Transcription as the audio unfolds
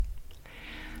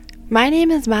My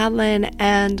name is Madeline,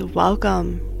 and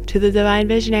welcome to the Divine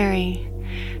Visionary.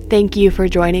 Thank you for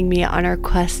joining me on our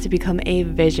quest to become a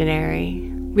visionary.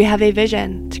 We have a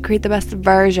vision to create the best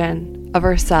version of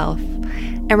ourselves,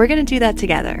 and we're going to do that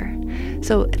together.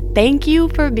 So thank you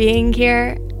for being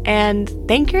here, and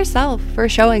thank yourself for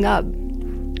showing up.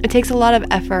 It takes a lot of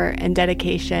effort and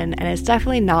dedication, and it's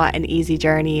definitely not an easy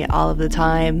journey all of the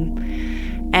time.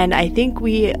 And I think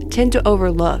we tend to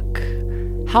overlook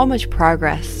how much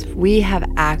progress we have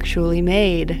actually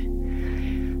made.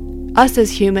 Us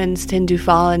as humans tend to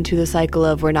fall into the cycle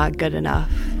of we're not good enough.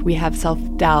 We have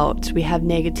self-doubt, we have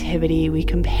negativity, we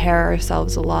compare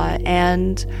ourselves a lot.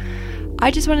 And I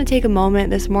just want to take a moment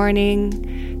this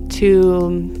morning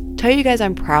to tell you guys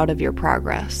I'm proud of your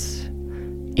progress.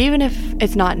 Even if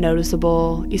it's not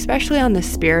noticeable, especially on the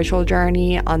spiritual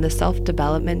journey, on the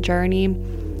self-development journey,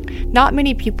 not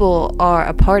many people are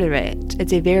a part of it.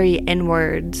 It's a very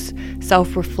inwards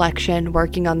self-reflection,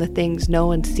 working on the things no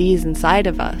one sees inside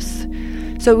of us.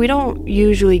 So we don't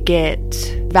usually get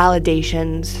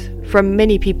validations from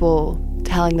many people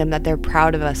telling them that they're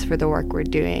proud of us for the work we're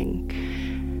doing.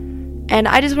 And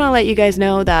I just want to let you guys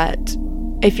know that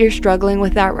if you're struggling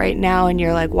with that right now and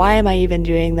you're like, why am I even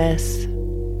doing this?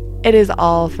 It is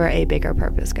all for a bigger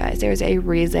purpose, guys. There's a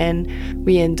reason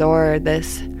we endure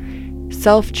this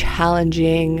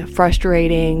self-challenging,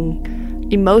 frustrating,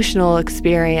 emotional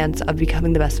experience of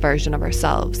becoming the best version of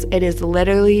ourselves. It is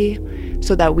literally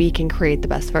so that we can create the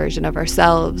best version of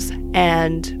ourselves,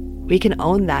 and we can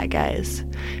own that, guys.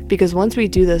 Because once we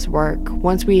do this work,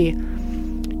 once we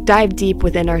dive deep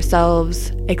within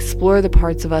ourselves, explore the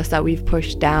parts of us that we've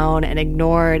pushed down and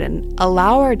ignored, and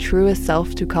allow our truest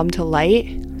self to come to light,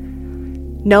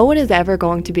 no one is ever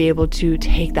going to be able to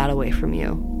take that away from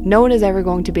you. No one is ever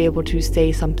going to be able to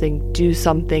say something, do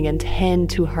something, intend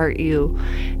to hurt you,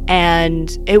 and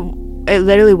it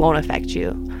literally won't affect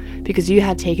you, because you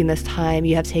have taken this time,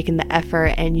 you have taken the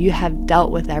effort, and you have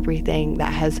dealt with everything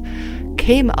that has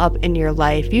came up in your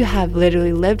life. You have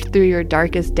literally lived through your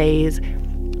darkest days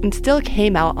and still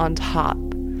came out on top.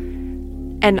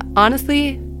 And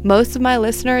honestly, most of my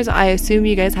listeners, I assume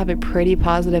you guys have a pretty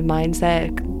positive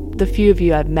mindset. The few of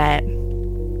you I've met,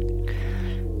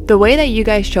 the way that you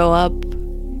guys show up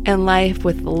in life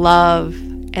with love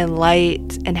and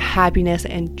light and happiness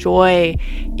and joy,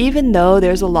 even though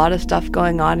there's a lot of stuff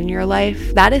going on in your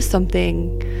life, that is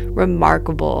something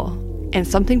remarkable and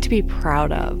something to be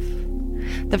proud of.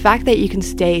 The fact that you can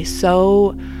stay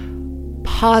so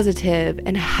positive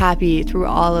and happy through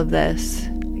all of this,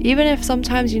 even if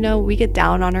sometimes, we get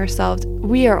down on ourselves,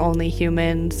 we are only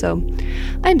human. So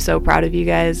I'm so proud of you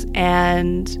guys.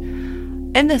 And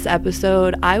in this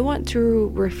episode, I want to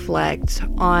reflect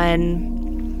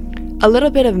on a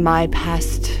little bit of my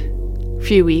past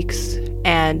few weeks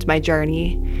and my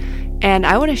journey. And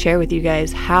I want to share with you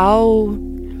guys how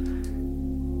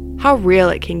real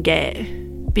it can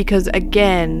get. Because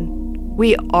again,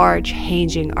 we are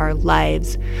changing our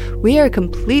lives. We are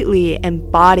completely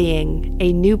embodying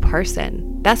a new person.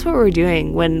 That's what we're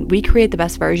doing. When we create the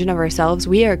best version of ourselves,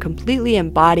 we are completely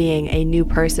embodying a new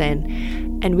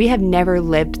person. And we have never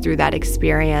lived through that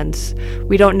experience.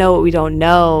 We don't know what we don't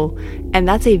know. And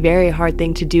that's a very hard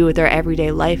thing to do with our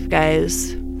everyday life,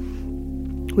 guys.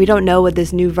 We don't know what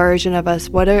this new version of us,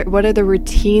 what are the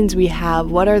routines we have?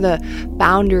 What are the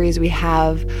boundaries we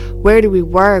have? Where do we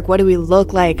work? What do we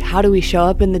look like? How do we show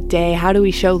up in the day? How do we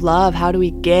show love? How do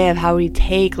we give? How do we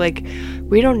take?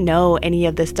 We don't know any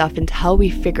of this stuff until we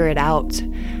figure it out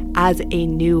as a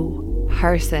new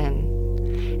person.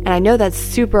 And I know that's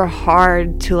super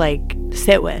hard to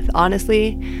sit with.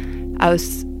 Honestly, I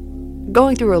was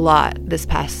going through a lot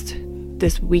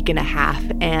this week and a half,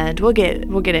 and we'll get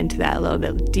into that a little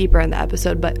bit deeper in the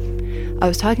episode. But I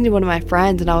was talking to one of my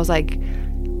friends, and I was like,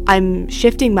 I'm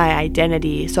shifting my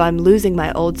identity, so I'm losing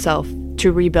my old self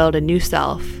to rebuild a new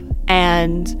self.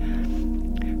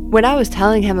 And when I was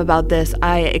telling him about this,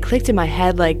 it clicked in my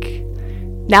head,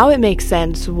 now it makes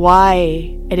sense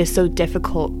why it is so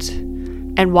difficult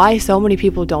and why so many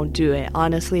people don't do it.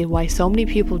 Honestly, why so many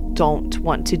people don't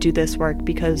want to do this work,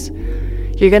 because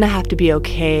you're gonna have to be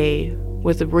okay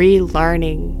with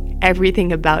relearning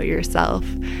everything about yourself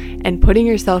and putting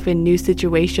yourself in new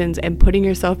situations and putting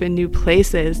yourself in new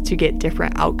places to get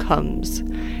different outcomes.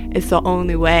 It's the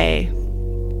only way.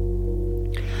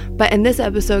 But in this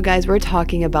episode, guys, we're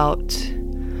talking about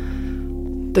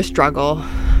the struggle.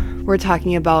 We're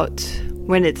talking about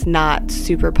when it's not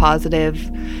super positive.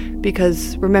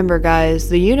 Because remember, guys,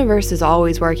 the universe is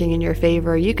always working in your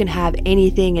favor. You can have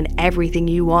anything and everything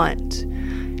you want.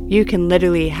 you can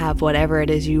literally have whatever it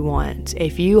is you want.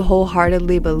 If you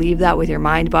wholeheartedly believe that with your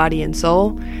mind, body, and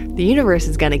soul, the universe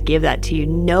is going to give that to you,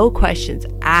 no questions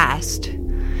asked.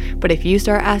 But if you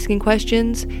start asking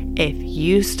questions, if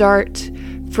you start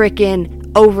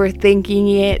freaking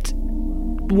overthinking it,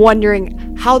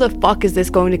 wondering how the fuck is this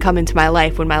going to come into my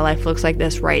life when my life looks like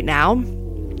this right now,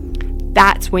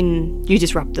 that's when you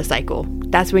disrupt the cycle.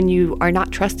 That's when you are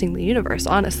not trusting the universe,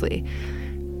 honestly.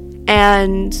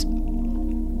 And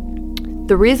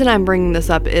the reason I'm bringing this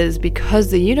up is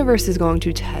because the universe is going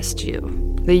to test you.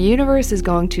 The universe is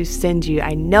going to send you,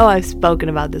 I know I've spoken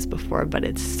about this before, but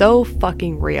it's so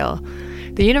fucking real.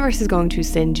 The universe is going to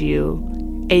send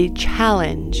you a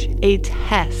challenge, a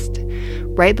test,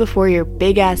 right before your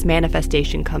big ass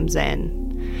manifestation comes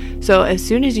in. So as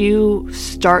soon as you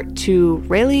start to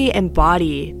really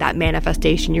embody that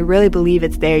manifestation, you really believe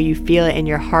it's there, you feel it in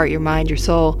your heart, your mind, your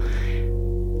soul,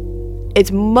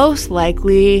 it's most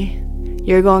likely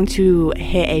you're going to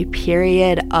hit a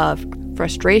period of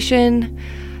frustration,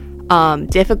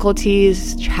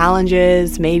 difficulties,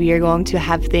 challenges. Maybe you're going to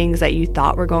have things that you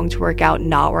thought were going to work out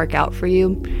not work out for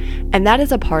you. And that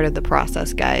is a part of the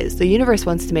process, guys. The universe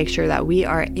wants to make sure that we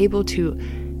are able to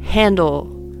handle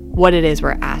what it is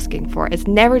we're asking for. It's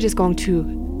never just going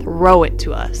to throw it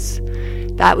to us.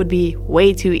 That would be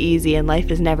way too easy, and life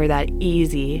is never that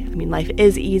easy. I mean, life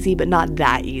is easy, but not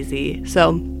that easy.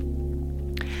 So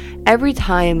every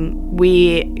time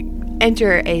we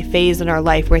enter a phase in our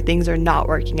life where things are not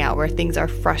working out, where things are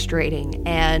frustrating,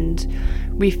 and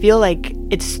we feel like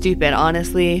it's stupid,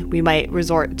 honestly, we might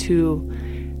resort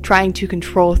to trying to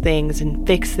control things and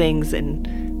fix things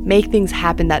and make things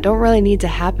happen that don't really need to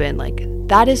happen. Like,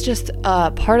 that is just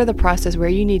a part of the process where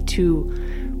you need to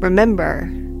remember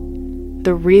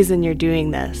the reason you're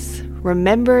doing this.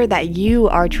 Remember that you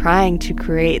are trying to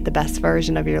create the best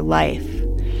version of your life.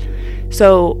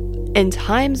 So in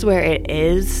times where it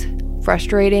is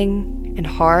frustrating and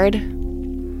hard,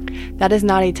 that is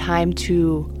not a time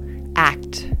to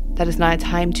act. That is not a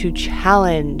time to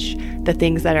challenge the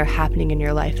things that are happening in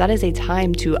your life. That is a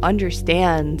time to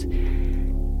understand,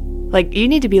 like, you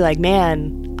need to be like,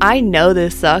 man, I know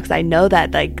this sucks. I know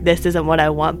that, like, this isn't what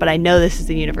I want, but I know this is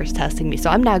the universe testing me,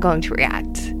 so I'm not going to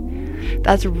react.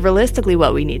 That's realistically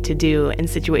what we need to do in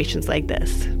situations like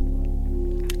this.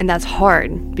 And that's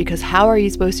hard, because how are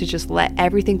you supposed to just let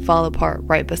everything fall apart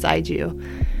right beside you?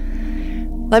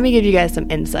 Let me give you guys some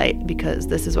insight, because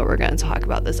this is what we're going to talk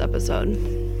about this episode.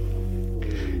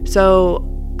 So,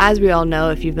 as we all know,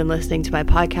 if you've been listening to my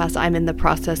podcast, I'm in the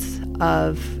process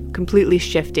of completely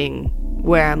shifting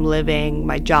where I'm living,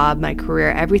 my job, my career,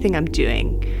 everything I'm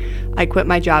doing. I quit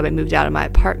my job and moved out of my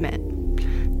apartment.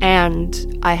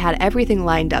 And I had everything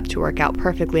lined up to work out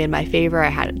perfectly in my favor. I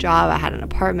had a job, I had an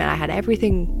apartment, I had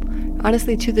everything,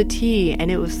 honestly, to the T. And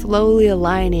it was slowly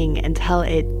aligning until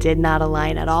it did not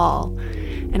align at all.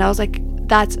 And I was like,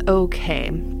 that's okay.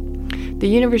 The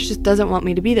universe just doesn't want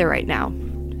me to be there right now.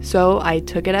 So I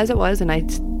took it as it was, and I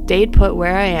stayed put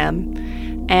where I am.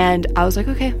 And I was like,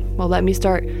 okay, well, let me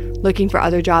start looking for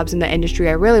other jobs in the industry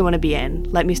I really want to be in.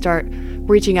 Let me start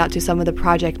reaching out to some of the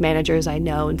project managers I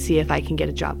know and see if I can get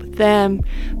a job with them.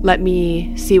 Let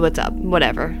me see what's up,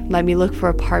 whatever. Let me look for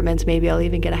apartments. Maybe I'll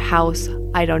even get a house.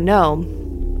 I don't know.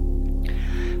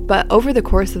 But over the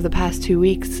course of the past 2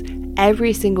 weeks,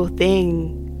 every single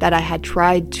thing that I had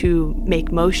tried to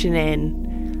make motion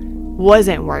in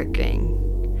wasn't working.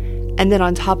 And then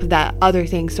on top of that, other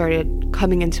things started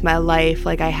coming into my life.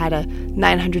 Like, I had a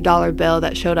 $900 bill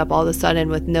that showed up all of a sudden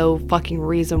with no fucking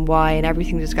reason why, and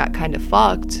everything just got kind of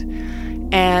fucked.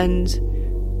 And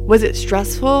was it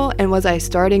stressful, and was I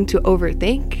starting to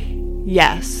overthink?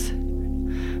 Yes.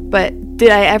 But did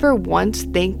I ever once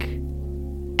think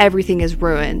everything is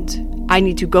ruined? I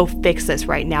need to go fix this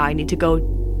right now. I need to go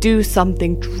do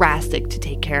something drastic to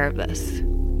take care of this.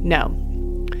 No.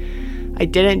 I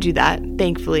didn't do that,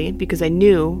 thankfully, because I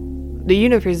knew the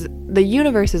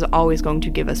universe is always going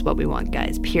to give us what we want,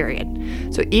 guys, period.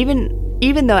 So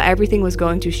even though everything was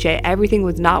going to shit, everything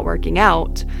was not working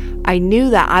out, I knew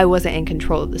that I wasn't in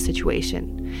control of the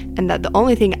situation, and that the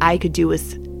only thing I could do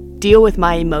was deal with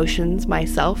my emotions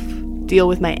myself, deal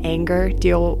with my anger,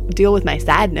 deal with my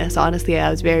sadness. Honestly, I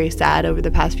was very sad over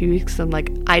the past few weeks. I'm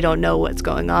like, I don't know what's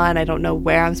going on. I don't know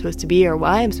where I'm supposed to be or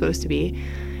why I'm supposed to be.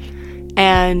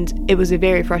 And it was a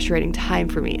very frustrating time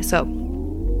for me. So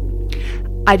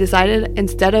I decided,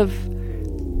 instead of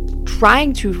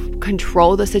trying to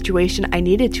control the situation, I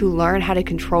needed to learn how to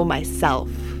control myself.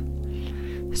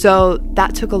 So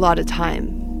that took a lot of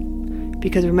time.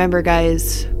 Because remember,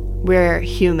 guys, we're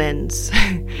humans.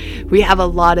 We have a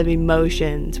lot of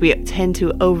emotions. We tend to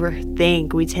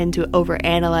overthink. We tend to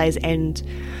overanalyze. And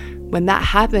when that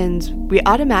happens, we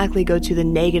automatically go to the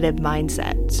negative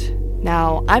mindset.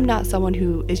 Now, I'm not someone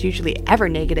who is usually ever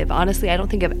negative. Honestly, I don't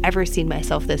think I've ever seen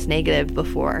myself this negative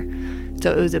before.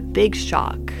 So it was a big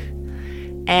shock.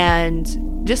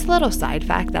 And just a little side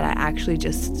fact that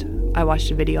I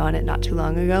watched a video on it not too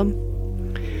long ago.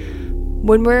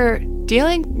 When we're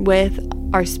dealing with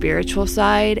our spiritual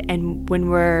side and when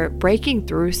we're breaking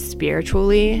through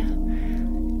spiritually,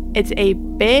 it's a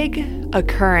big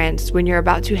occurrence when you're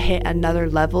about to hit another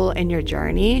level in your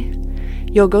journey.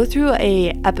 You'll go through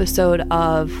an episode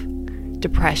of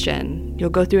depression. You'll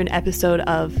go through an episode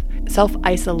of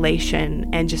self-isolation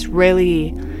and just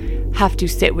really have to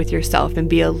sit with yourself and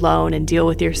be alone and deal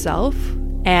with yourself.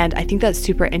 And I think that's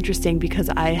super interesting because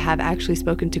I have actually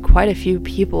spoken to quite a few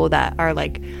people that are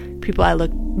like people I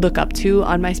look up to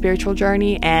on my spiritual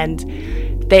journey, and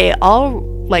they all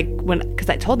because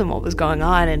I told them what was going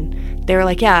on, and they were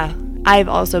like, yeah, I've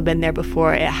also been there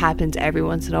before. It happens every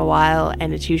once in a while,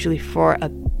 and it's usually for a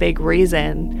big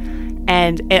reason.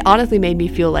 And it honestly made me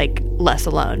feel like less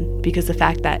alone, because the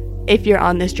fact that if you're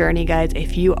on this journey, guys,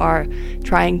 if you are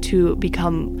trying to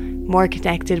become more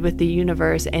connected with the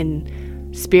universe and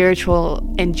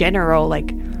spiritual in general,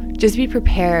 just be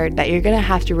prepared that you're going to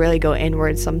have to really go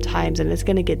inward sometimes, and it's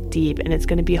going to get deep and it's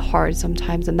going to be hard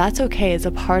sometimes, and that's okay. It's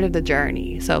a part of the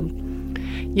journey. So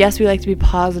yes, we like to be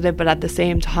positive, but at the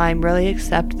same time, really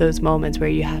accept those moments where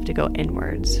you have to go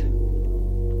inwards.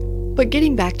 But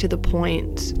getting back to the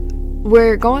point,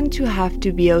 we're going to have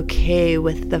to be okay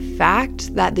with the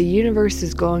fact that the universe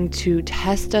is going to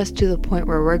test us to the point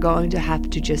where we're going to have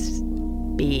to just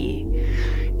be.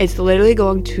 It's literally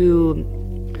going to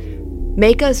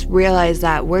make us realize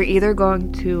that we're either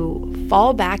going to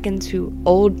fall back into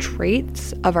old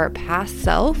traits of our past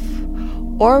self,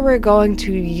 or we're going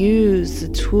to use the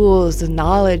tools, the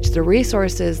knowledge, the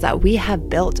resources that we have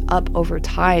built up over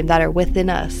time that are within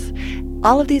us.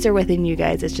 All of these are within you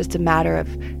guys. It's just a matter of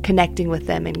connecting with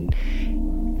them and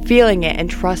feeling it and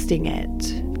trusting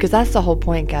it. Because that's the whole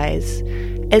point, guys.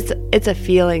 It's a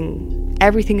feeling.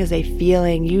 Everything is a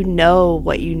feeling. You know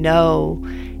what you know.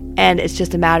 And it's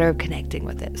just a matter of connecting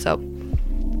with it. So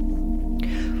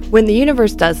when the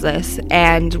universe does this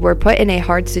and we're put in a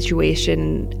hard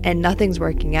situation and nothing's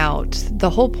working out, the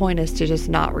whole point is to just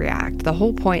not react. The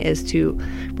whole point is to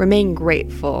remain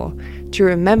grateful, to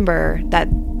remember that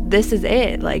this is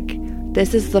it.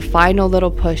 This is the final little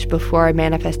push before our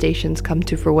manifestations come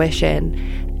to fruition.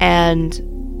 And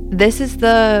this is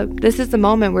the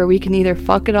moment where we can either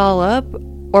fuck it all up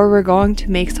or we're going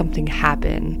to make something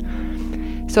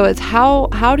happen. So it's how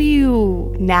do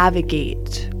you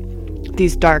navigate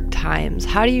these dark times?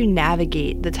 How do you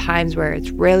navigate the times where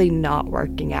it's really not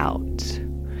working out?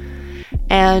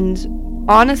 And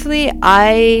honestly,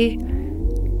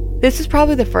 this is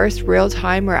probably the first real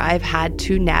time where I've had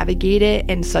to navigate it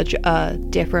in such a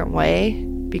different way,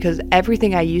 because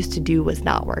everything I used to do was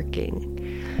not working.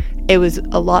 It was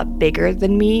a lot bigger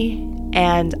than me,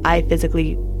 and I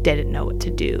physically didn't know what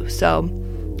to do. So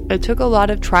it took a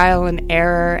lot of trial and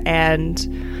error,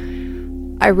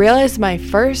 and I realized my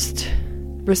first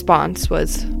response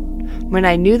was when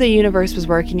I knew the universe was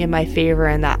working in my favor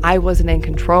and that I wasn't in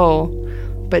control,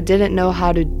 but didn't know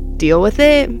how to deal with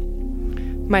it.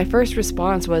 My first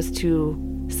response was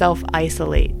to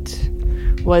self-isolate,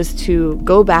 was to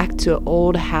go back to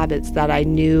old habits that I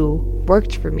knew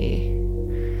worked for me.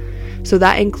 So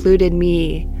that included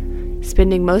me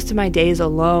spending most of my days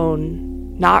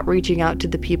alone, not reaching out to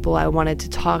the people I wanted to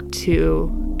talk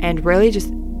to, and really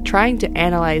just trying to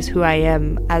analyze who I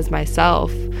am as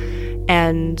myself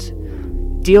and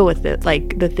deal with it,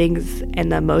 the things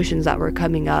and the emotions that were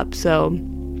coming up. So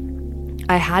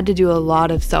I had to do a lot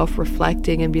of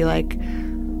self-reflecting and be like,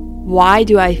 why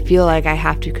do I feel like I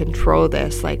have to control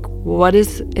this? What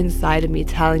is inside of me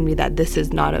telling me that this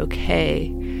is not okay?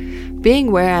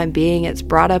 Being where I'm being, it's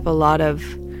brought up a lot of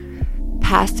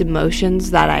past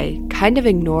emotions that I kind of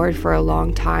ignored for a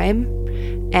long time.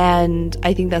 And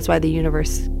I think that's why the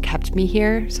universe kept me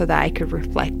here, so that I could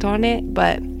reflect on it.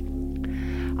 But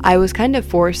I was kind of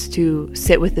forced to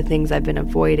sit with the things I've been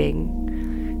avoiding.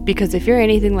 Because if you're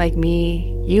anything like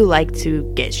me, you like to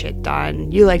get shit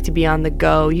done. You like to be on the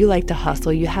go. You like to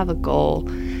hustle. You have a goal.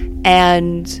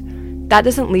 And that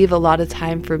doesn't leave a lot of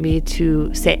time for me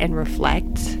to sit and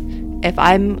reflect. If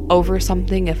I'm over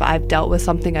something, if I've dealt with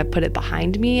something, I've put it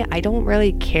behind me, I don't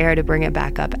really care to bring it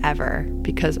back up ever,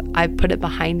 because I put it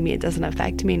behind me. It doesn't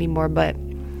affect me anymore, but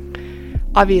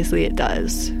obviously it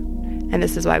does. And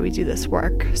this is why we do this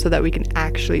work, so that we can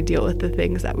actually deal with the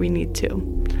things that we need to.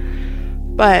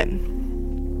 But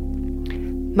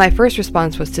my first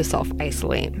response was to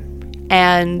self-isolate.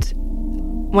 And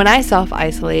when I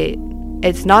self-isolate,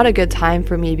 it's not a good time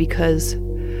for me because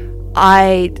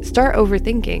I start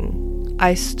overthinking.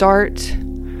 I start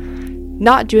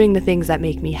not doing the things that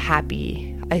make me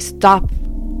happy. I stop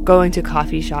going to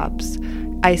coffee shops.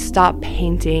 I stop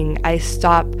painting. I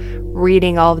stop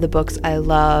reading all of the books I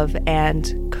love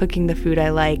and cooking the food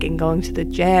I like and going to the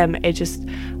gym.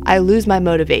 I lose my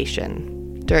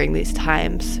motivation during these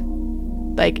times.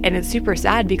 And it's super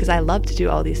sad because I love to do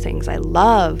all these things. I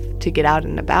love to get out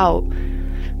and about,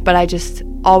 but I just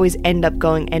always end up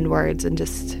going inwards and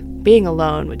just being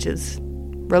alone, which is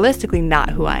realistically not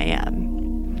who I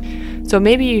am. So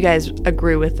maybe you guys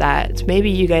agree with that. Maybe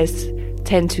you guys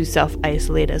tend to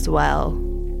self-isolate as well.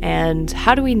 And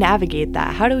how do we navigate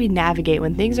that? How do we navigate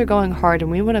when things are going hard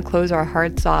and we want to close our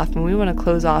hearts off and we want to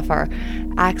close off our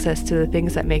access to the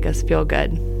things that make us feel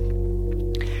good?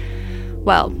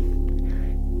 Well,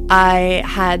 I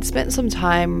had spent some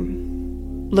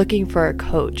time looking for a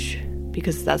coach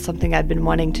because that's something I've been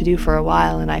wanting to do for a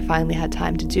while, and I finally had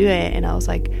time to do it, and I was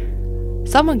like,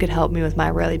 someone could help me with my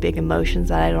really big emotions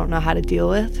that I don't know how to deal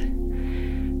with.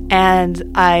 And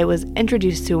I was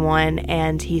introduced to one,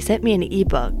 and he sent me an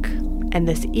ebook, and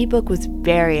this ebook was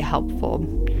very helpful.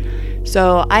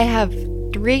 So I have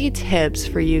 3 tips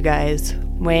for you guys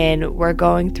when we're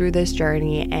going through this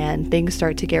journey and things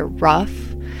start to get rough,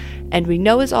 and we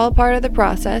know it's all part of the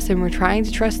process, and we're trying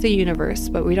to trust the universe,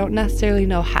 but we don't necessarily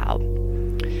know how.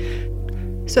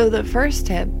 So the first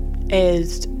tip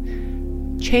is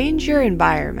change your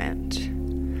environment.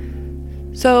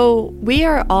 So we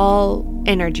are all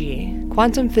energy.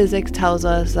 Quantum physics tells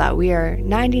us that we are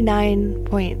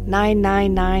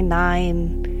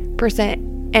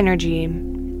 99.9999% energy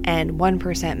and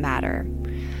 1% matter.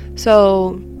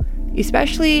 So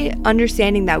especially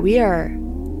understanding that we are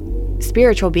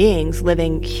spiritual beings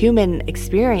living human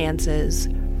experiences,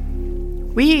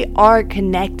 we are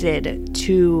connected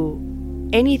to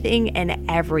anything and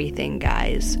everything,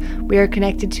 guys. We are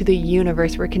connected to the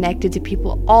universe. We're connected to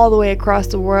people all the way across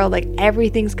the world.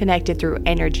 Everything's connected through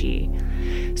energy.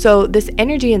 So this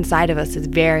energy inside of us is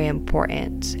very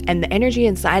important. And the energy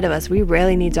inside of us, we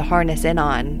really need to harness in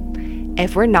on.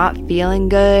 If we're not feeling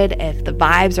good, if the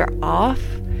vibes are off,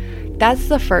 that's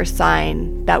the first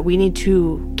sign that we need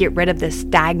to get rid of this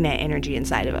stagnant energy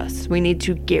inside of us. We need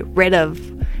to get rid of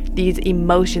these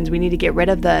emotions. We need to get rid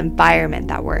of the environment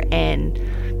that we're in,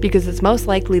 because it's most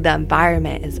likely the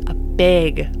environment is a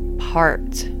big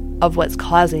part of what's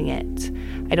causing it.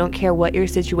 I don't care what your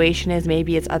situation is.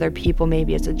 Maybe it's other people,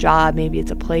 maybe it's a job, maybe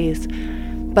it's a place,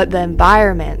 but the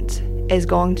environment is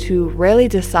going to really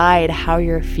decide how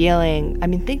you're feeling. I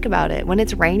mean, think about it. When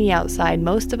it's rainy outside,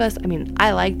 most of us,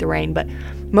 I like the rain, but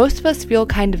most of us feel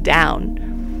kind of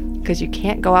down because you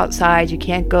can't go outside, you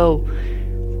can't go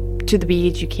to the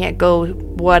beach, you can't go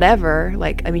whatever.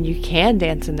 You can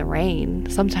dance in the rain.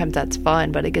 Sometimes that's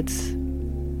fun, but it gets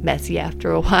messy after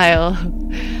a while.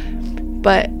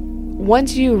 But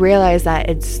once you realize that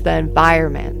it's the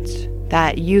environment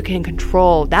that you can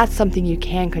control, that's something you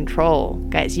can control.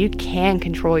 Guys, you can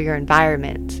control your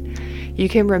environment. You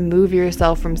can remove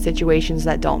yourself from situations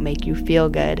that don't make you feel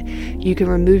good. You can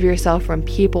remove yourself from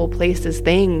people, places,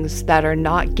 things that are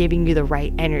not giving you the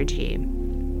right energy.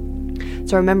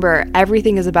 So remember,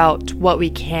 everything is about what we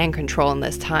can control in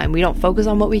this time. We don't focus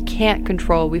on what we can't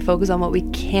control. We focus on what we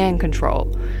can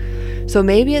control. So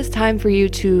maybe it's time for you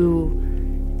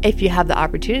to, if you have the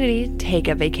opportunity, take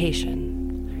a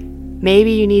vacation.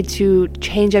 Maybe you need to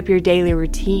change up your daily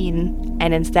routine,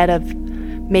 and instead of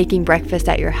making breakfast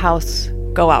at your house,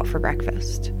 go out for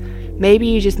breakfast. Maybe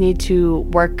you just need to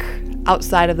work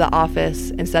outside of the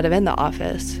office instead of in the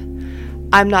office.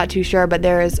 I'm not too sure, but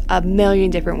there is a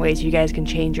million different ways you guys can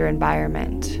change your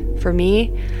environment. For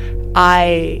me,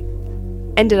 I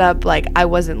ended up I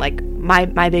wasn't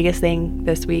my biggest thing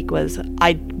this week was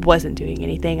I wasn't doing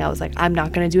anything. I was like, I'm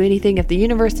not going to do anything. If the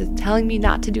universe is telling me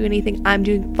not to do anything, I'm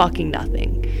doing fucking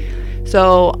nothing.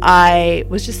 So I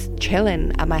was just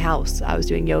chilling at my house. I was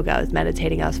doing yoga, I was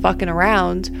meditating, I was fucking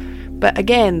around. But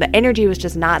again, the energy was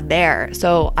just not there.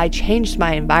 So I changed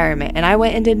my environment and I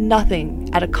went and did nothing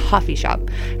at a coffee shop.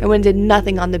 I went and did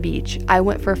nothing on the beach. I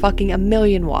went for fucking a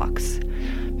million walks,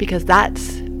 because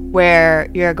that's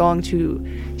where you're going to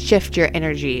shift your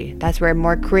energy. That's where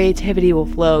more creativity will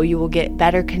flow. You will get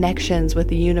better connections with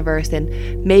the universe, and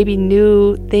maybe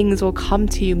new things will come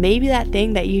to you. Maybe that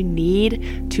thing that you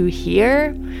need to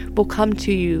hear will come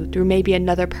to you through maybe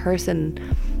another person.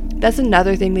 That's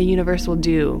another thing the universe will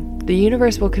do. The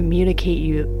universe will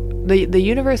communicate the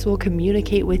universe will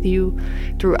communicate with you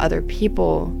through other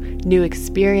people, new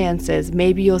experiences.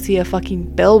 Maybe you'll see a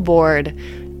fucking billboard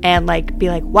and like be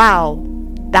like, wow,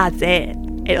 that's it.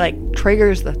 It like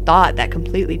triggers the thought that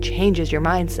completely changes your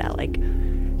mindset. Like,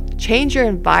 change your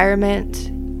environment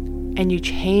and you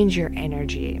change your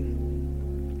energy.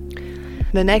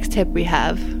 The next tip we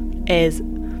have is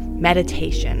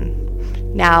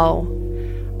meditation. Now,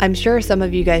 I'm sure some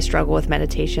of you guys struggle with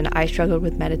meditation. I struggled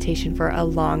with meditation for a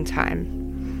long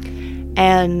time.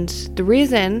 And the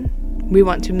reason we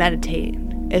want to meditate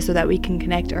is so that we can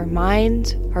connect our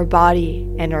mind, our body,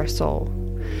 and our soul.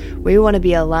 We want to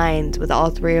be aligned with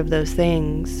all three of those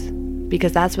things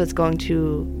because that's what's going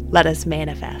to let us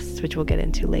manifest, which we'll get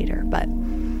into later. But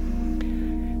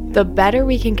the better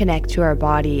we can connect to our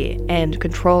body and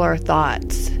control our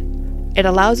thoughts, it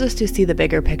allows us to see the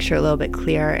bigger picture a little bit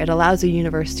clearer. It allows the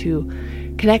universe to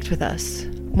connect with us.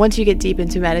 Once you get deep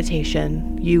into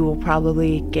meditation, you will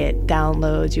probably get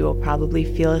downloads. You will probably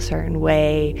feel a certain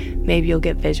way. Maybe you'll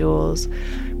get visuals.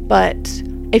 But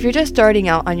if you're just starting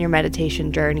out on your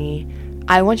meditation journey,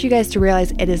 I want you guys to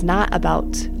realize it is not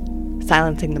about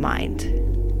silencing the mind.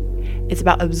 It's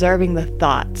about observing the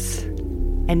thoughts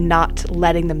and not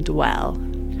letting them dwell.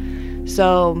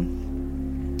 So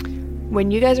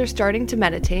when you guys are starting to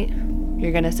meditate,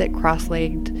 you're going to sit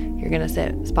cross-legged, you're going to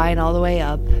sit spine all the way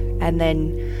up, and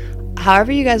then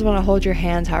however you guys want to hold your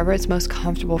hands, however it's most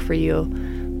comfortable for you,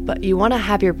 but you want to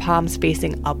have your palms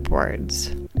facing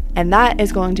upwards. And that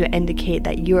is going to indicate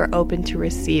that you are open to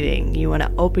receiving. You want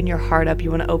to open your heart up, you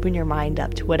want to open your mind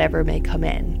up to whatever may come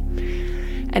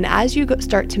in. And as you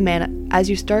start to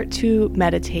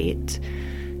meditate,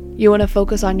 you want to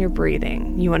focus on your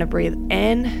breathing. You want to breathe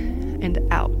in and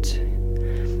out.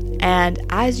 And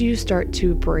as you start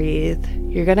to breathe,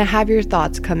 you're going to have your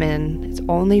thoughts come in. It's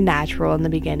only natural in the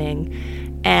beginning.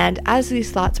 And as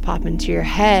these thoughts pop into your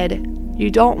head,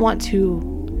 you don't want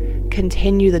to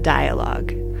continue the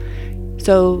dialogue.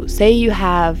 So say you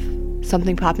have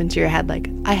something pop into your head like,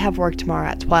 I have work tomorrow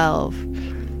at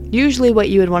 12. Usually what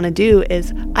you would want to do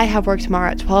is, I have work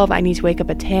tomorrow at 12. I need to wake up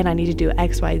at 10. I need to do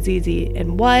X, Y, Z, Z,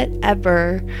 and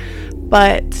whatever.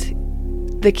 But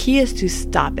the key is to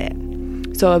stop it.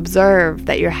 So observe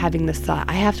that you're having this thought,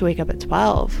 I have to wake up at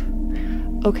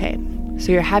 12. Okay,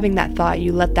 so you're having that thought,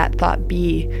 you let that thought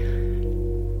be.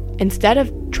 Instead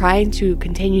of trying to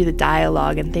continue the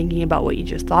dialogue and thinking about what you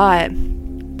just thought,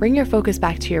 bring your focus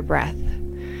back to your breath.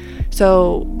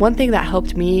 So one thing that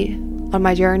helped me on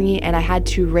my journey, and I had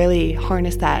to really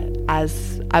harness that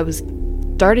as I was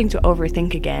starting to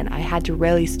overthink again, I had to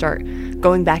really start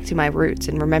going back to my roots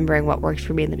and remembering what worked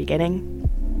for me in the beginning.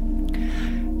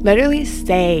 Literally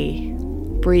say,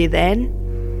 breathe in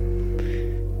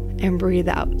and breathe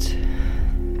out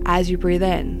as you breathe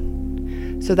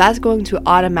in. So that's going to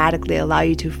automatically allow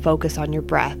you to focus on your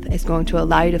breath. It's going to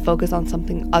allow you to focus on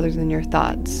something other than your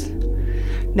thoughts.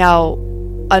 Now,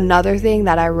 another thing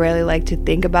that I really like to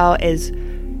think about is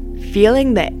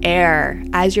feeling the air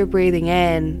as you're breathing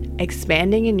in,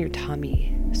 expanding in your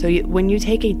tummy. So when you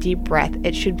take a deep breath,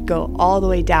 it should go all the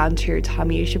way down to your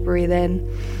tummy. You should breathe in.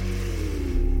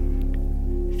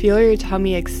 Feel your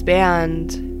tummy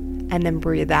expand and then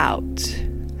breathe out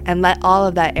and let all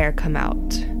of that air come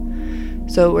out.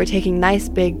 So we're taking nice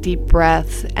big deep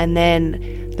breaths, and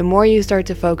then the more you start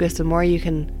to focus, the more you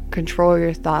can control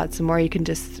your thoughts, the more you can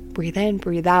just breathe in,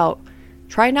 breathe out.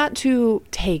 Try not to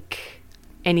take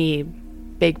any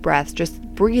big breaths, just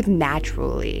breathe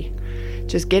naturally.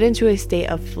 Just get into a state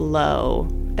of flow.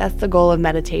 That's the goal of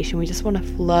meditation. We just want to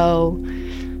flow.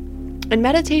 And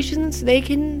meditations, they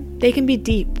can be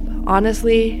deep.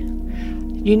 Honestly,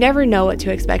 you never know what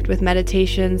to expect with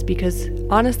meditations because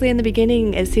honestly, in the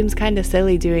beginning, it seems kind of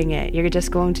silly doing it. You're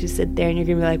just going to sit there and you're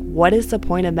going to be like, what is the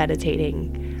point of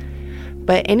meditating?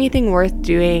 But anything worth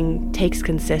doing takes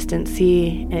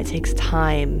consistency and it takes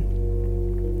time.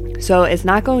 So it's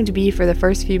not going to be for the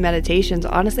first few meditations.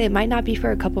 Honestly, it might not be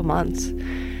for a couple months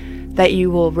that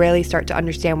you will really start to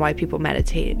understand why people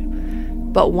meditate.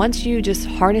 But once you just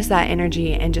harness that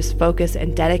energy and just focus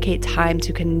and dedicate time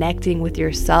to connecting with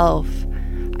yourself,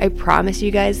 I promise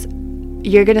you guys,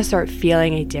 you're going to start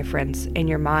feeling a difference in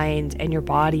your mind and your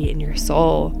body and your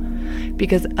soul.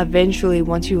 Because eventually,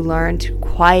 once you learn to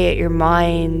quiet your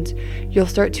mind, you'll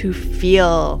start to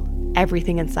feel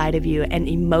everything inside of you, and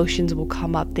emotions will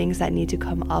come up. Things that need to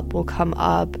come up will come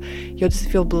up. You'll just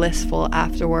feel blissful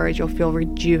afterwards. You'll feel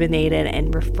rejuvenated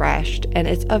and refreshed. And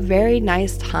it's a very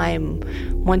nice time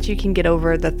once you can get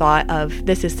over the thought of,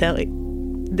 this is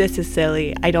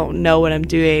silly. I don't know what I'm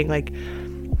doing. Like,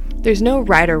 There's no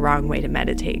right or wrong way to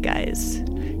meditate, guys.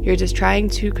 You're just trying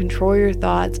to control your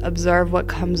thoughts, observe what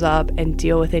comes up, and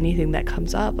deal with anything that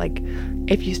comes up. Like,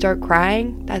 if you start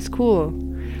crying, that's cool.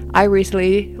 I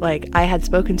recently, I had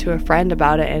spoken to a friend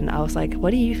about it, and I was like, what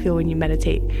do you feel when you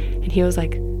meditate? And he was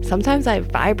like, sometimes I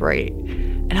vibrate.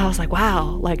 And I was like,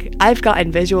 wow, I've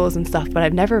gotten visuals and stuff, but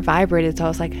I've never vibrated. So I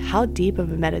was like, how deep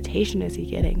of a meditation is he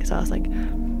getting? So I was like,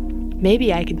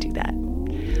 maybe I can do that.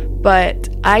 But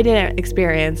I didn't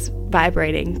experience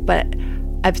vibrating, but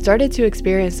I've started to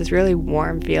experience this really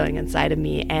warm feeling inside of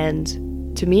me.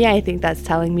 And to me, I think that's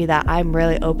telling me that I'm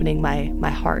really opening my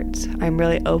heart. I'm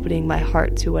really opening my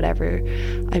heart to whatever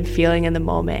I'm feeling in the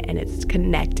moment, and it's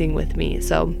connecting with me.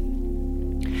 So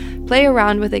play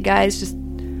around with it, guys. Just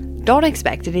don't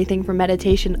expect anything from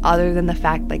meditation other than the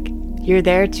fact you're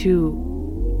there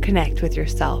to connect with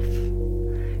yourself.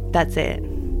 That's it.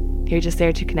 You're just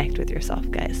there to connect with yourself,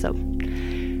 guys. So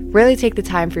really take the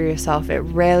time for yourself. It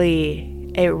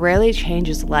really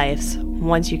changes lives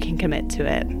once you can commit to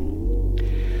it.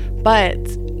 But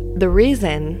the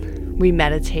reason we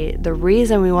meditate, the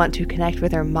reason we want to connect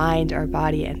with our mind, our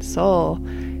body, and soul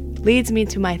leads me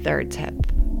to my third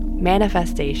tip,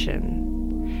 manifestation.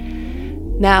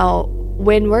 Now,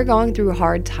 when we're going through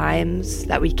hard times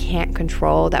that we can't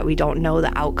control, that we don't know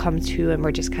the outcome to, and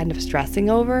we're just kind of stressing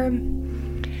over,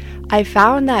 I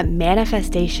found that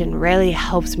manifestation really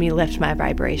helps me lift my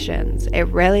vibrations. It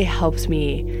really helps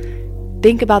me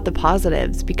think about the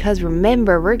positives, because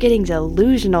remember, we're getting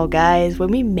delusional, guys. When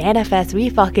we manifest, we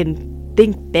fucking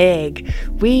think big.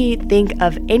 We think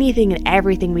of anything and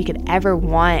everything we could ever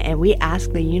want, and we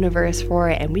ask the universe for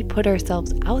it, and we put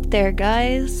ourselves out there,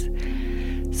 guys.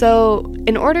 So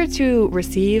in order to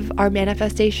receive our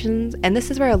manifestations, and this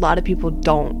is where a lot of people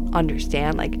don't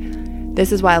understand,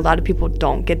 this is why a lot of people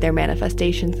don't get their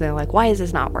manifestations. They're like, why is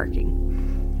this not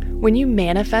working? When you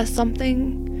manifest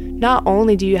something, not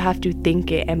only do you have to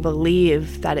think it and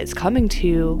believe that it's coming to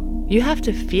you, you have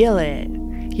to feel it.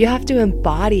 You have to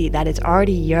embody that it's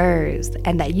already yours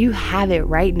and that you have it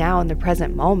right now in the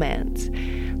present moment.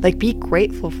 Be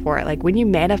grateful for it. When you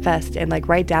manifest and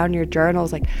write down your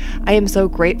journals, I am so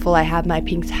grateful I have my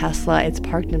pink Tesla. It's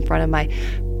parked in front of my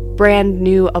brand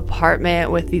new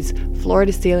apartment with these floor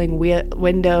to ceiling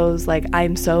windows.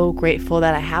 I'm so grateful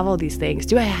that I have all these things.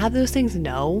 Do I have those things?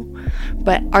 No.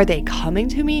 But are they coming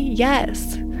to me?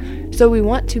 Yes. So we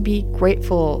want to be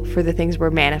grateful for the things we're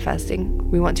manifesting.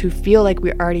 We want to feel like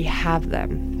we already have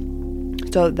them.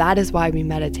 So that is why we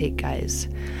meditate, guys,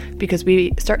 because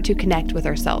we start to connect with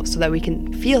ourselves so that we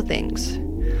can feel things.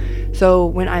 So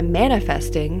when I'm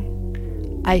manifesting,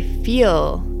 I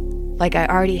feel like I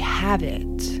already have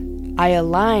it. I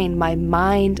align my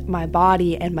mind, my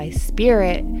body, and my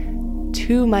spirit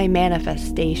to my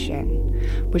manifestation,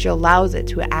 which allows it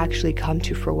to actually come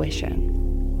to fruition.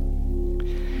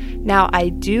 Now, I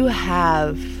do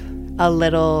have a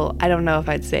little, I don't know if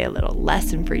I'd say a little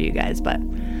lesson for you guys, but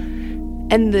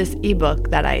in this ebook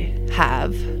that I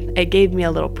have, it gave me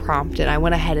a little prompt, and I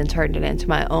went ahead and turned it into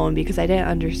my own because I didn't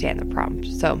understand the prompt.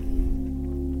 So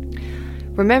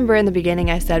remember in the beginning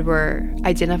I said we're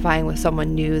identifying with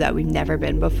someone new that we've never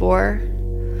been before?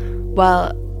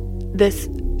 Well, this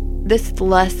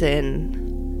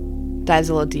lesson dives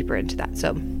a little deeper into that. So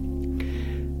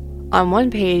on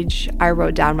one page, I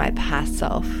wrote down my past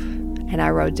self, and I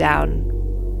wrote down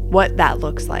what that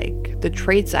looks like, the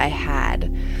traits I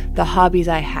had, the hobbies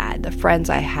I had, the friends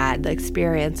I had, the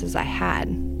experiences I had.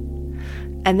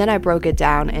 And then I broke it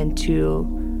down into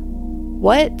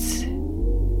what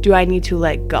do I need to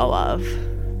let go of?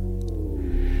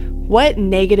 What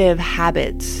negative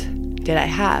habits did I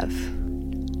have?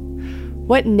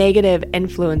 What negative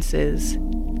influences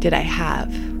did I have?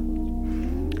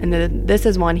 And then this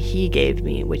is one he gave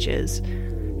me, which is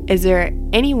there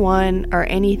anyone or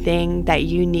anything that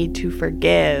you need to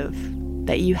forgive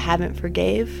that you haven't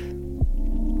forgave?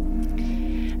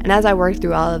 And as I worked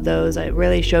through all of those, it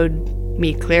really showed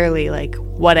me clearly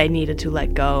what I needed to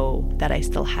let go that I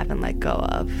still haven't let go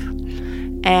of.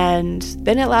 And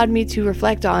then it allowed me to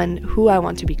reflect on who I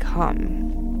want to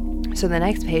become. So the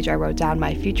next page, I wrote down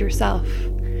my future self.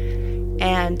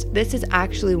 And this is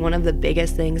actually one of the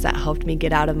biggest things that helped me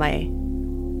get out of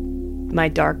my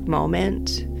dark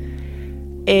moment.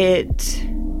 It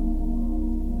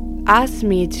asked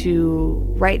me to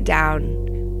write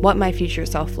down what my future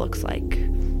self looks like.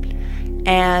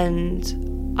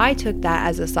 And I took that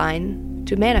as a sign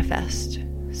to manifest.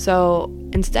 So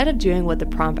instead of doing what the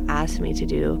prompt asked me to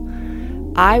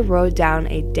do, I wrote down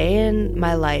a day in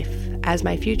my life as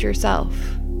my future self.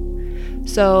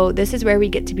 So this is where we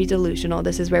get to be delusional.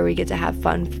 This is where we get to have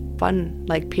fun,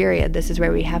 like, period. This is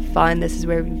where we have fun. This is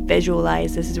where we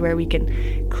visualize. This is where we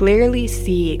can clearly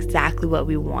see exactly what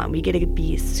we want. We get to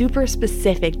be super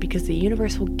specific because the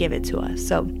universe will give it to us.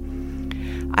 So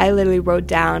I literally wrote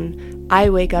down, I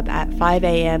wake up at 5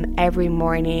 a.m. every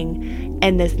morning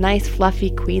in this nice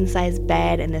fluffy queen size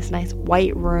bed in this nice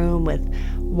white room with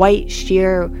white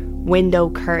sheer window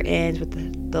curtains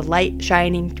with the light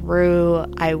shining through.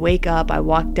 I wake up, I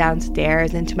walk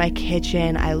downstairs into my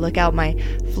kitchen, I look out my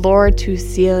floor to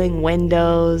ceiling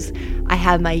windows, I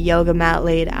have my yoga mat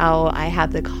laid out, I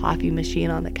have the coffee machine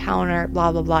on the counter,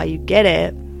 blah blah blah, you get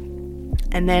it.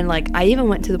 And then, like, I even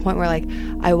went to the point where, like,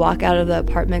 I walk out of the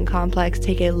apartment complex,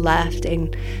 take a left,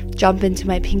 and jump into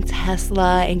my pink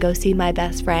Tesla and go see my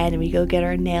best friend, and we go get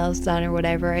our nails done or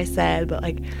whatever I said. But,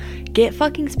 like, get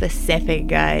fucking specific,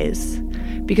 guys.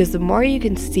 Because the more you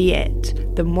can see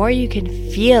it, the more you can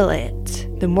feel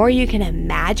it, the more you can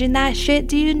imagine that shit,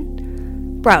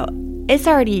 dude, bro, it's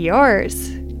already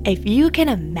yours. If you can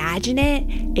imagine it,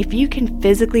 if you can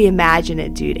physically imagine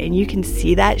it, dude, and you can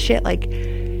see that shit, like,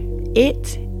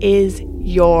 it is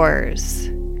yours.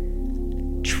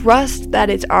 Trust that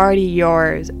it's already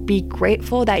yours. Be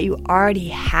grateful that you already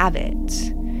have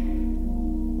it.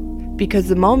 Because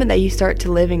the moment that you start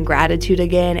to live in gratitude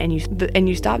again and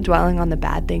you stop dwelling on the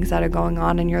bad things that are going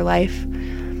on in your life,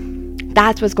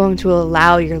 that's what's going to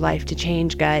allow your life to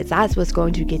change, guys. That's what's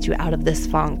going to get you out of this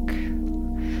funk.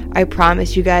 I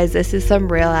promise you guys, this is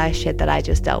some real ass shit that I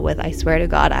just dealt with. I swear to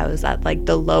God, I was at, like,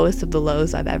 the lowest of the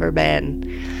lows I've ever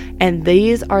been. And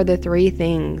these are the 3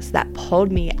 things that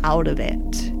pulled me out of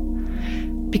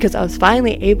it. Because I was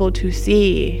finally able to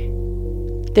see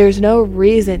there's no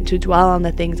reason to dwell on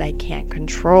the things I can't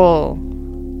control.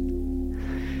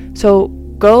 So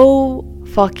go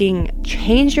fucking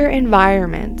change your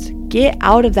environment. Get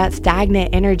out of that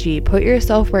stagnant energy. Put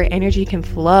yourself where energy can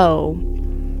flow.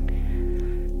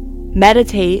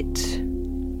 Meditate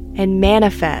and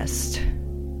manifest.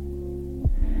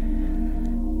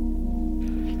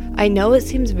 I know it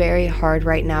seems very hard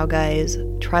right now, guys.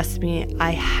 Trust me,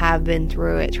 I have been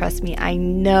through it. Trust me, I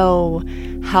know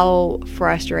how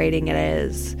frustrating it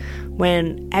is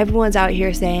when everyone's out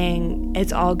here saying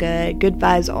it's all good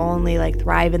vibes only, like,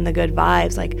 thrive in the good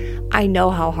vibes. Like, I know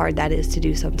how hard that is to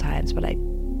do sometimes, but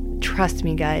trust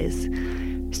me, guys.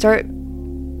 Start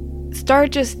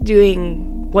just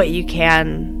doing what you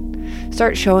can.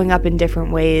 Start showing up in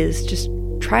different ways. Just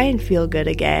try and feel good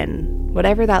again,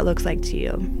 whatever that looks like to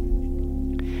you.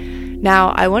 Now,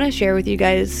 I want to share with you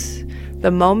guys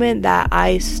the moment that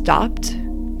I stopped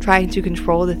trying to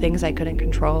control the things I couldn't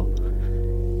control.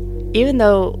 Even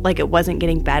though, like, it wasn't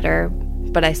getting better,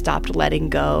 but I stopped letting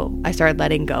go. I started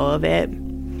letting go of it.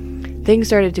 Things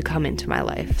started to come into my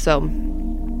life. So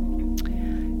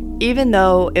even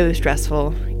though it was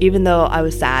stressful, even though I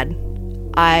was sad,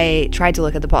 I tried to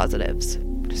look at the positives.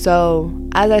 So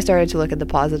as I started to look at the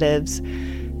positives,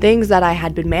 things that I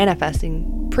had been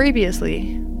manifesting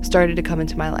previously started to come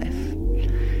into my life.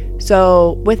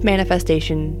 So with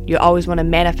manifestation, you always want to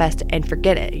manifest and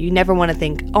forget it. You never want to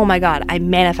think, oh my God, I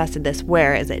manifested this.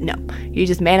 Where is it? No, you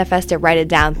just manifest it, write it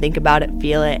down, think about it,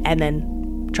 feel it, and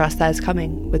then trust that it's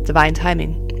coming with divine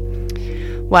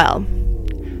timing. Well,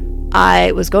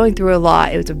 I was going through a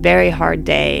lot. It was a very hard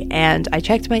day, and I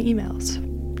checked my emails.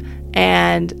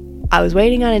 And I was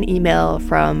waiting on an email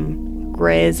from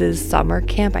Grizz's summer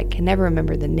camp. I can never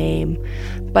remember the name,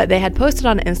 but they had posted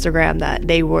on Instagram that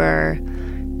they were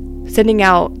sending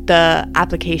out the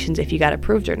applications if you got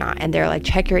approved or not. And they're like,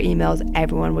 check your emails.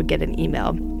 Everyone would get an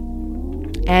email.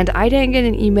 And I didn't get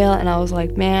an email, and I was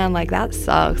like, man, like, that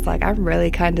sucks. Like, I'm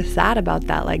really kind of sad about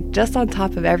that. Like, just on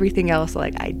top of everything else,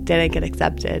 like, I didn't get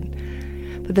accepted.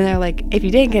 But then they're like, if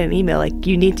you didn't get an email, like,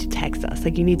 you need to text us.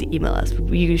 Like, you need to email us.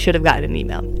 You should have gotten an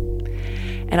email.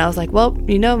 And I was like, well,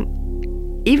 you know,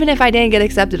 even if I didn't get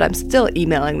accepted, I'm still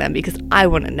emailing them because I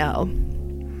want to know.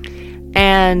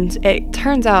 And it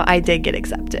turns out I did get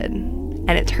accepted.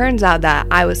 And it turns out that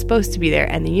I was supposed to be there,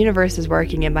 and the universe is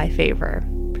working in my favor.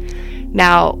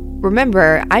 Now,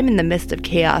 remember, I'm in the midst of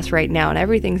chaos right now, and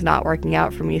everything's not working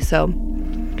out for me. So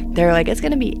they're like, it's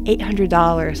going to be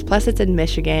 $800, plus it's in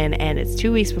Michigan, and it's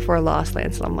 2 weeks before Lost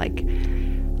Land. So I'm like,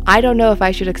 I don't know if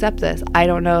I should accept this. I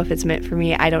don't know if it's meant for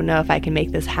me. I don't know if I can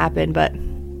make this happen. But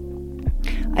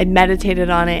I meditated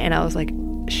on it, and I was like,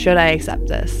 should I accept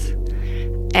this?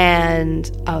 And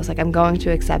I was like, I'm going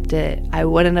to accept it. I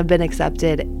wouldn't have been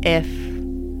accepted if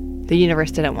the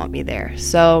universe didn't want me there.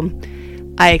 So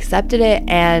I accepted it,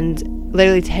 and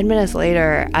literally 10 minutes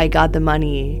later, I got the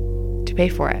money to pay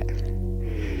for it.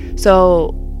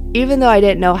 So even though I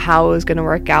didn't know how it was going to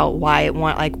work out,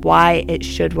 why it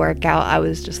should work out, I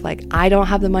was just like, I don't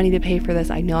have the money to pay for this.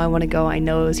 I know I want to go. I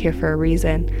know it was here for a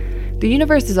reason. The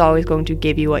universe is always going to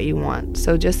give you what you want.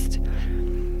 So just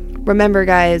remember,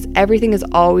 guys, everything is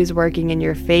always working in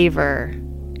your favor.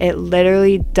 It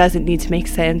literally doesn't need to make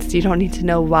sense. You don't need to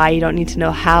know why. You don't need to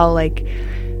know how. Like,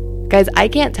 guys, I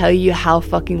can't tell you how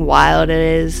fucking wild it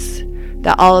is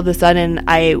that all of a sudden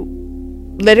I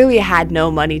literally had no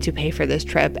money to pay for this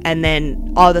trip, and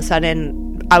then all of a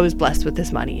sudden I was blessed with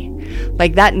this money.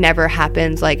 Like, that never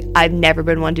happens. Like, I've never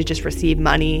been one to just receive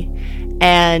money,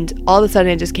 and all of a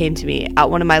sudden it just came to me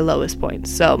at one of my lowest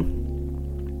points. So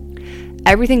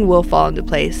everything will fall into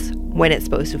place when it's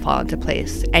supposed to fall into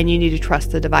place, and you need to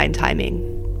trust the divine timing.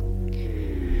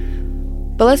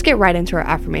 But let's get right into our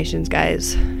affirmations,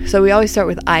 guys. So we always start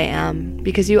with I am,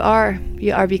 because you are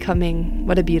becoming.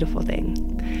 What a beautiful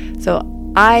thing. So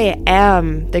I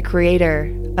am the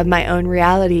creator of my own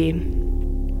reality.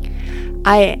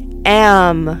 I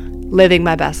am living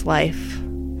my best life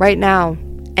right now,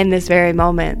 in this very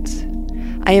moment.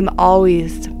 I am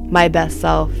always my best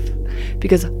self,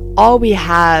 because all we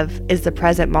have is the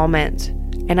present moment,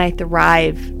 and I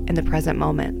thrive in the present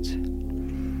moment.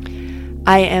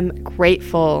 I am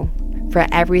grateful for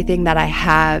everything that I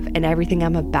have and everything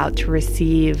I'm about to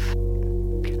receive.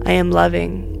 I am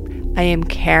loving. I am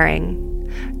caring.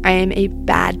 I am a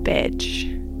bad bitch.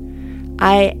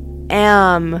 I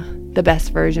am the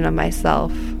best version of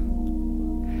myself.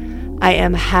 I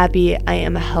am happy. I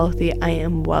am healthy. I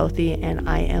am wealthy. And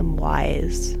I am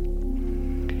wise.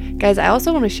 Guys, I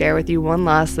also want to share with you one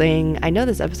last thing. I know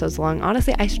this episode's long.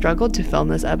 Honestly, I struggled to film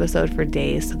this episode for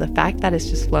days, so the fact that it's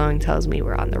just flowing tells me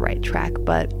we're on the right track.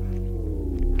 But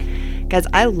guys,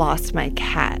 I lost my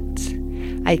cat.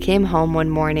 I came home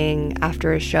one morning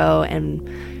after a show, and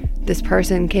this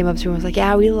person came up to me and was like,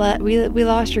 yeah, we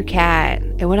lost your cat.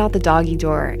 It went out the doggy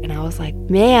door. And I was like,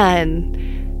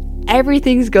 man,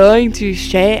 everything's going to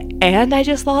shit, and I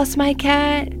just lost my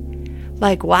cat?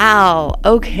 Like, wow,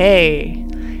 okay.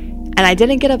 And I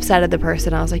didn't get upset at the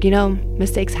person. I was like,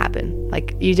 mistakes happen.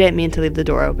 Like, you didn't mean to leave the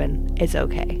door open. It's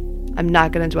okay. I'm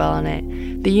not going to dwell on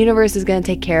it. The universe is going to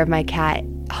take care of my cat.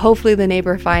 Hopefully the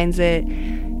neighbor finds it.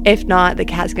 If not, the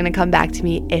cat's going to come back to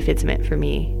me if it's meant for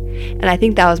me. And I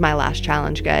think that was my last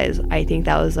challenge, guys. I think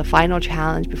that was the final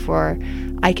challenge before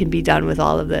I can be done with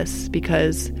all of this,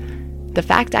 because the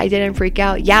fact I didn't freak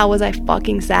out, yeah, was I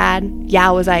fucking sad? Yeah,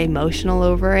 was I emotional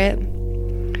over it?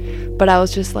 But I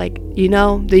was just like,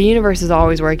 the universe is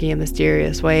always working in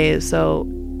mysterious ways. So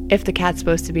if the cat's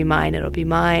supposed to be mine, it'll be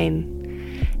mine.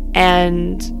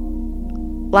 And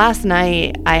last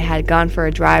night I had gone for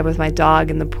a drive with my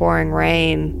dog in the pouring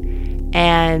rain.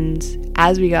 And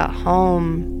as we got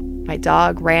home, my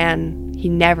dog ran.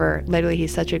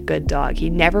 He's such a good dog.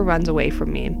 He never runs away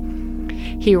from me.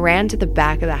 He ran to the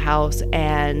back of the house,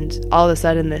 and all of a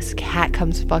sudden this cat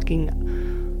comes fucking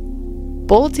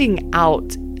bolting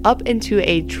out up into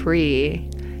a tree,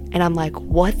 and I'm like,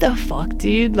 what the fuck,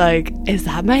 dude? Like, is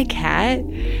that my cat?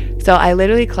 So I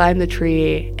literally climbed the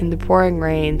tree in the pouring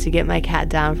rain to get my cat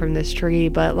down from this tree.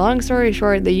 But long story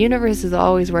short, the universe is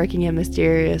always working in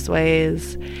mysterious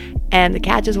ways, and the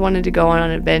cat just wanted to go on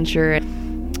an adventure,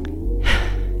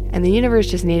 and the universe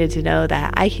just needed to know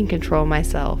that I can control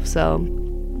myself. So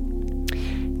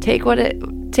take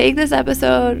this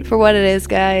episode for what it is,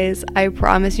 guys. I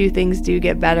promise you things do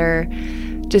get better.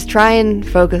 Just try and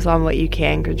focus on what you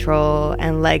can control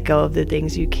and let go of the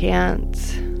things you can't.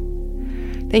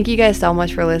 Thank you guys so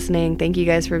much for listening. Thank you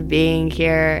guys for being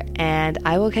here, and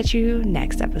I will catch you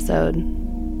next episode.